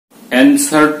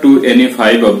answer to any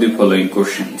 5 of the following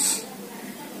questions.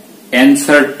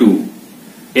 Answer to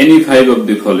any 5 of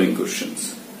the following questions.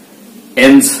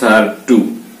 Answer to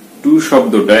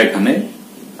শব্দটা এখানে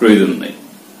প্রয়োজন নাই।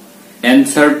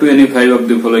 Answer to any 5 of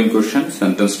the following questions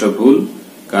সেন্টেন্সটা ভুল,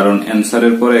 কারণ answer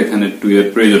এর পরে এখানে to এর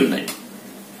প্রয়োজন নাই।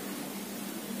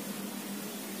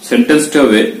 সেন্টেন্সটা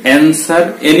হবে answer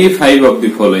any 5 of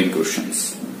the following questions.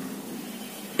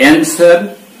 Answer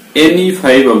any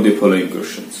 5 of the following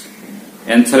questions.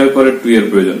 Answer এর পরে to এর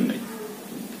প্রয়োজন নেই।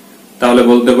 তাহলে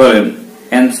বলতে পারেন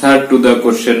answer to the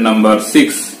question number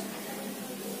 6.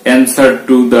 Answer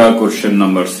to the question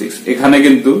number 6. এখানে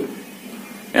কিন্তু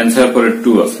answer পরে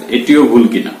to আছে, এটিও ভুল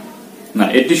কিনা? না,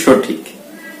 এটি সঠিক।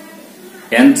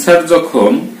 answer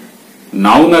যখন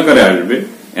নাউন আকারে আসবে,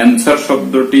 answer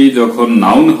শব্দটি যখন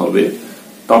নাউন হবে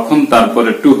তখন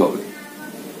তারপরে to হবে,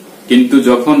 কিন্তু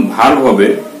যখন ভার্ব হবে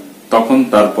তখন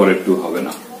তারপরে to হবে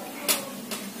না।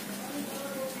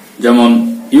 যেমন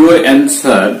your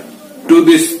answer to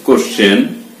this question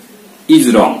is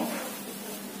wrong.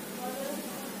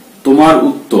 তোমার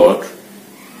উত্তর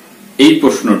এই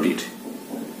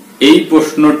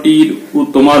প্রশ্নটির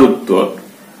তোমার উত্তর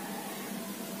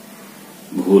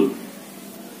ভুল।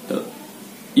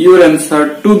 your answer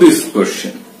to this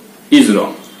question is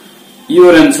wrong.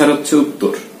 your answer হচ্ছে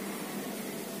উত্তর,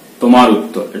 তোমার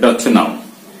উত্তর এটা হচ্ছে নাউন।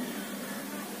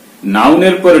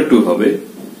 নাউনের পরে to হবে,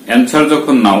 অ্যান্সার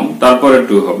যখন নাউন তারপরে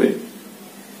to হবে,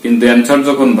 কিন্তু অ্যান্সার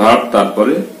যখন ভার্ব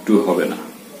তারপরে to হবে না।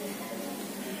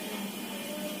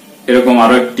 এরকম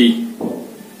আরো একটি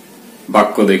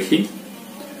বাক্য দেখি।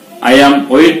 I am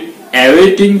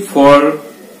awaiting for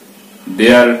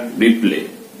their reply.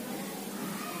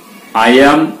 I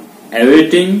am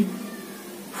awaiting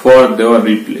for their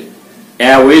reply.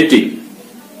 Awaiting,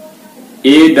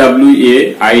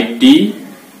 awaiting,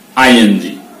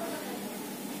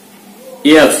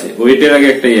 এ আছে, ওয়েটের আগে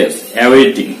একটা এস,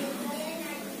 awaiting।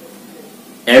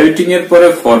 awaiting এর পরে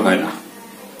ফর হয় না।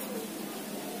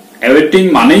 awaiting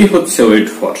মানেই হচ্ছে ওয়েট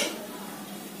ফর,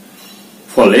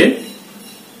 ফলে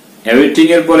awaiting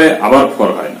এর পরে আবার ফর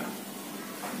হয় না।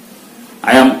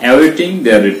 I am awaiting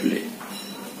their reply,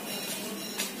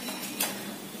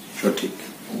 সঠিক।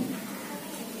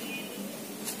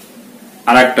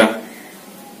 আর একটা,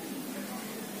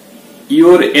 you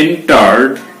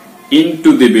entered into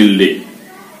the building.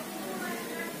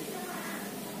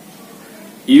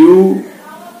 You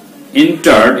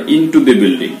entered into the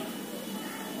building.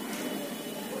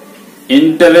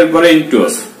 Enter এর পরে into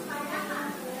আছে।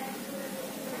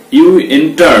 You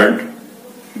entered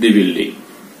the building,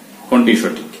 কোনটি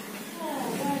সঠিক?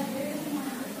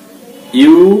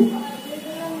 You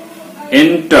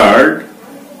entered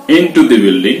into the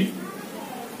building,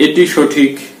 এটি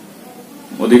সঠিক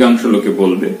অধিকাংশ লোকে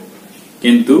বলবে,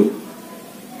 কিন্তু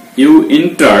you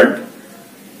entered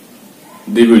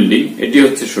the building এটি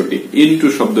হচ্ছে সঠিক, into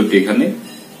শব্দটি এখানে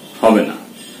হবে না।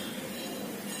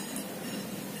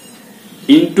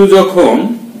 into যখন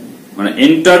মানে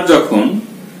enter যখন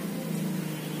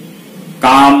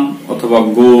কাম অথবা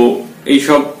গো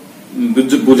এইসব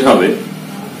বুঝাবে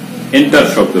enter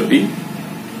শব্দটি,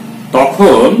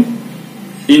 তখন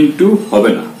into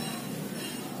হবে না।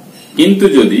 কিন্তু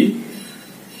যদি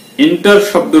enter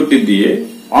শব্দটি দিয়ে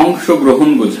অংশগ্রহণ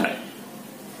বোঝায়,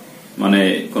 মানে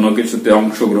কোনো কিছুতে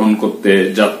অংশগ্রহণ করতে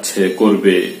যাচ্ছে,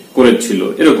 করবে, করেছিল,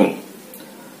 এরকম,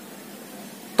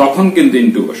 তখন কিন্তু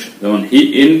into বসে। যেমন he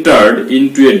entered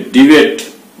into a debate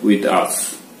with us.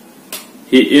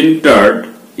 He entered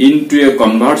into a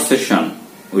conversation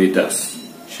with us.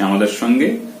 সে আমাদের সঙ্গে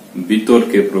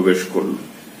বিতর্কে প্রবেশ করল।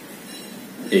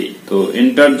 এই তো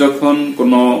enter যখন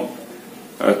কোনো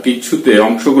কিছুতে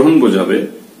অংশগ্রহণ বোঝাবে,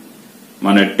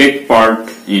 মানে টেক পার্ট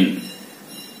ইন,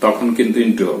 তখন কিন্তু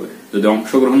into হবে। যদি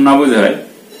অংশগ্রহণ না বোঝায়,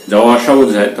 যাওয়া আসা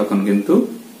বোঝায়, তখন কিন্তু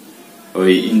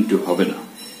ওই into হবে না।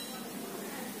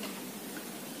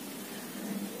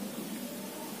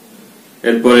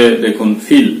 এরপরে দেখুন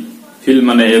ফিল। ফিল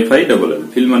মানে FILL,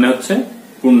 ফিল মানে হচ্ছে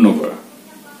পূর্ণ করা,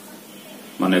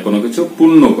 মানে কোনো কিছু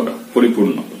পূর্ণ করা,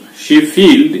 পরিপূর্ণ করা। She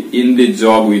filled in the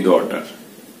jug with water.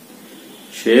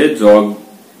 সে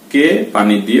জগকে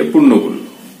পানি দিয়ে পূর্ণ করল।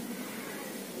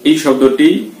 এই শব্দটি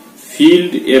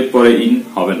ফিল্ড এর পরে ইন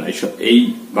হবে না, এই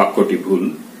বাক্যটি ভুল।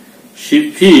 She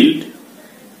filled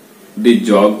the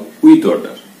jug with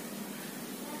water.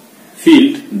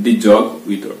 Filled the jug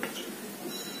with water.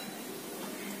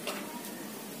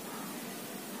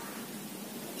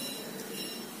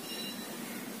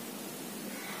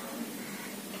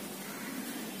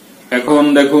 এখন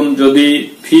দেখুন যদি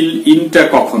ফিল ইনটা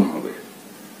কখন হবে।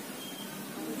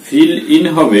 ফিল ইন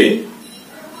হবে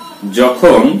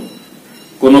যখন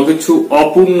কোনো কিছু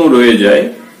অপূর্ণ রয়ে যায়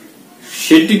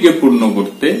সেটিকে পূর্ণ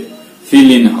করতে ফিল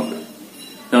ইন হবে।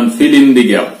 যেমন ফিল ইন দি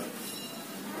গ্যাপ।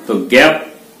 তো গ্যাপ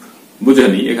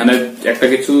বুঝানি, এখানে একটা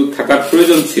কিছু থাকার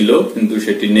প্রয়োজন ছিল কিন্তু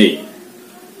সেটি নেই,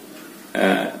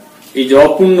 এই যে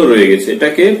অপূর্ণ রয়ে গেছে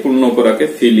এটাকে পূর্ণ করাকে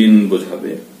ফিল ইন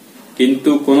বোঝাবে।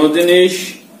 কিন্তু কোন জিনিস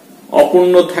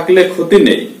অপূর্ণ থাকলে ক্ষতি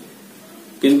নেই,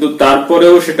 কিন্তু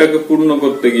তারপরেও সেটাকে পূর্ণ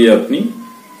করতে গিয়ে আপনি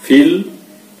ফিল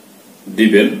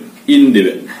দিবেন, ইন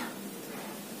দিবেন।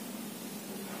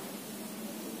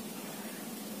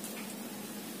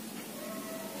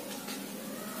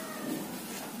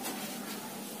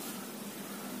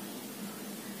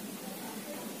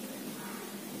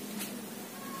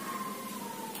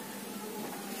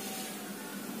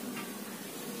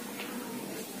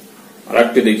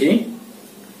 আরেকটি দেখি,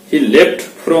 he left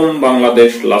from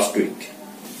Bangladesh last week.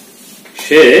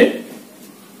 সে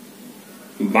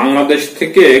বাংলাদেশ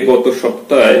থেকে গত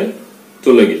সপ্তাহে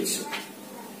চলে গেছে।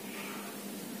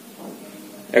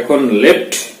 এখন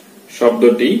লেফট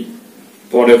শব্দটি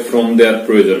পরে ফ্রম দেওয়ার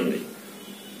প্রয়োজন নেই।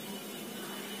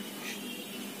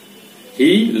 He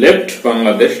left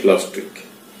Bangladesh last week,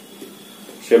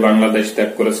 সে বাংলাদেশ ত্যাগ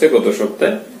করেছে গত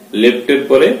সপ্তাহে। লেফটের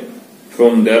পরে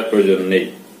ফ্রম দেওয়ার প্রয়োজন নেই।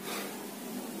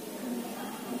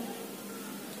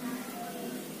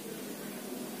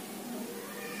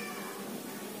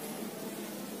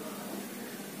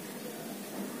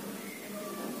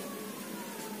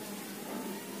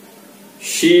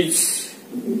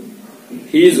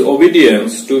 His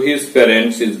obedience to his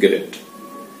parents is great.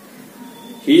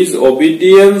 His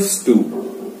obedience to,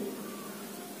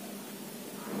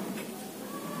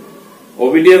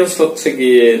 obedience হচ্ছে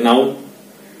গিয়ে নাউন,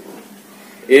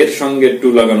 এর সঙ্গে টু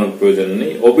লাগানোর প্রয়োজন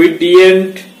নেই।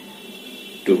 obedient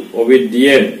to,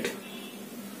 obedient,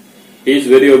 he is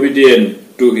very obedient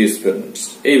to his parents,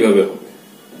 এইভাবে হবে।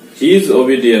 his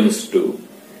obedience to,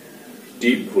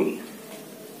 টি ভুল।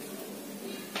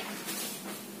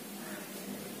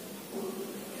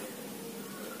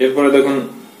 এরপরে দেখুন,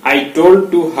 I told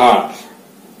to her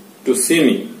to see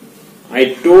me. I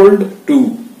told to,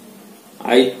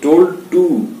 I told to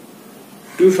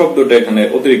শব্দটা এখানে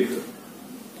অতিরিক্ত।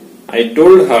 I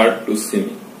told her to see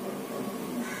me.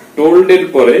 told এর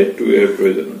পরে to এর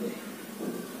প্রয়োজন নেই।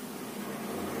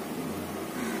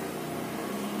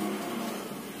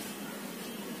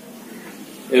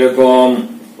 এরকম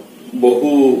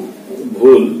বহু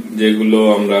ভুল যেগুলো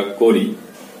আমরা করি,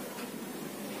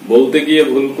 বলতে গিয়ে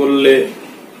ভুল করলে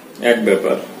এক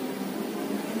ব্যাপার,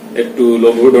 একটু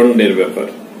লঘুদণ্ডের ব্যাপার,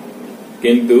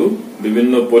 কিন্তু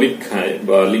বিভিন্ন পরীক্ষায়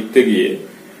বা লিখতে গিয়ে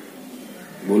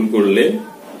ভুল করলে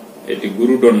এটি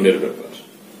গুরুদণ্ডের ব্যাপার।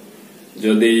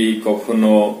 যদি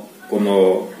কখনো কোনো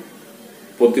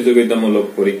প্রতিযোগিতামূলক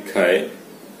পরীক্ষায়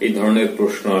এই ধরনের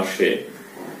প্রশ্ন আসে,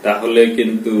 তাহলে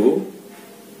কিন্তু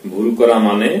ভুল করা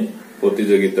মানে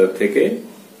প্রতিযোগিতা থেকে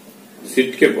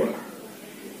ছিটকে পড়া।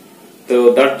 তো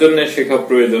তার জন্য শেখা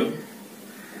প্রয়োজন।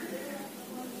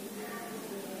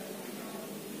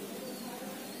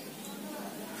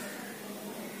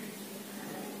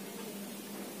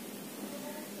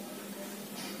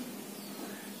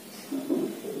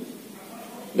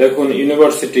 দেখুন,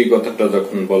 ইউনিভার্সিটি কথাটা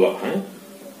যখন বলা হয়,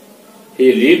 he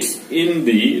reads in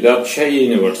the Rajshahi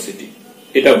university,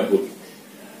 এটা ভুল।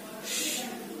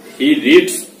 He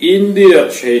reads in the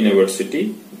Rajshahi university,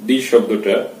 দি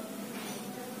শব্দটা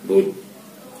ভুল।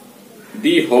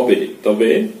 দি হবে,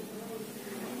 তবে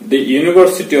দি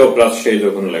ইউনিভার্সিটি অফ রাজশাহী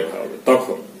যখন লেখা হবে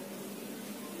তখন।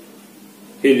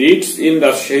 He reads in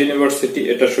Rajshahi university,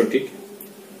 এটা সঠিক।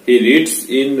 He reads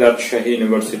in Rajshahi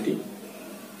university,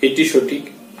 এটি সঠিক।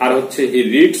 আর হচ্ছে he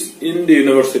reads in the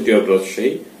university of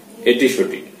Rajshahi, এটি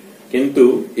সঠিক। কিন্তু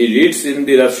he reads in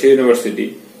the Rajshahi university,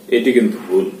 এটি কিন্তু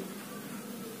ভুল।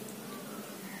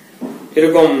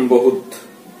 এরকম বহুত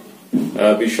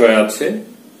বিষয় আছে,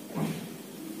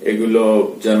 এগুলো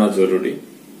জানা জরুরি।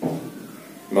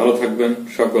 ভালো থাকবেন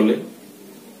সকলে।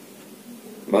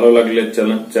 ভালো লাগলে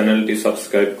চ্যানেলটি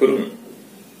সাবস্ক্রাইব করুন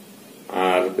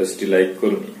আর পেজটি লাইক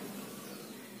করুন,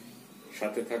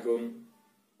 সাথে থাকুন।